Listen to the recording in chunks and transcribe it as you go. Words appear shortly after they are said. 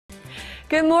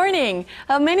Good morning.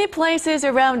 Many places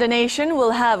around the nation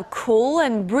will have cool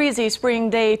and breezy spring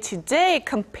day today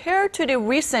compared to the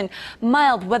recent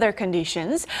mild weather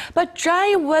conditions. But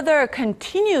dry weather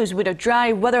continues with a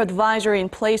dry weather advisory in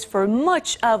place for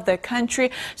much of the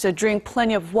country. So drink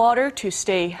plenty of water to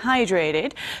stay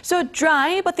hydrated. So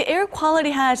dry, but the air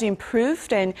quality has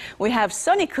improved and we have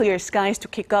sunny clear skies to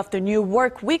kick off the new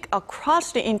work week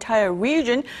across the entire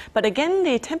region. But again,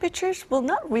 the temperatures will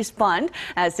not respond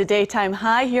as the daytime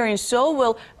high here in Seoul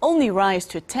will only rise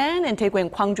to 10 and Daegu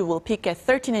and Gwangju will peak at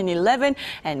 13 and 11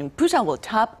 and Busan will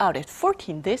top out at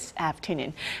 14 this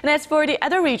afternoon. And as for the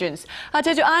other regions,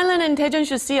 Jeju Island and Daejeon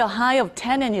should see a high of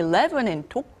 10 and 11 and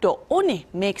Dokdo only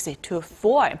makes it to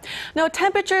 4. Now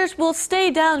temperatures will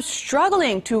stay down,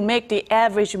 struggling to make the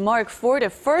average mark for the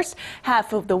first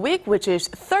half of the week, which is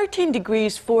 13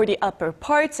 degrees for the upper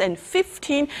parts and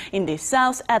 15 in the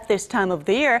south at this time of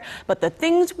the year. But the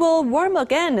things will warm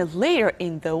again later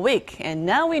in the week. And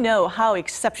now we know how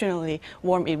exceptionally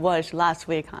warm it was last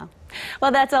week, huh?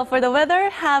 Well, that's all for the weather.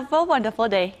 Have a wonderful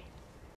day.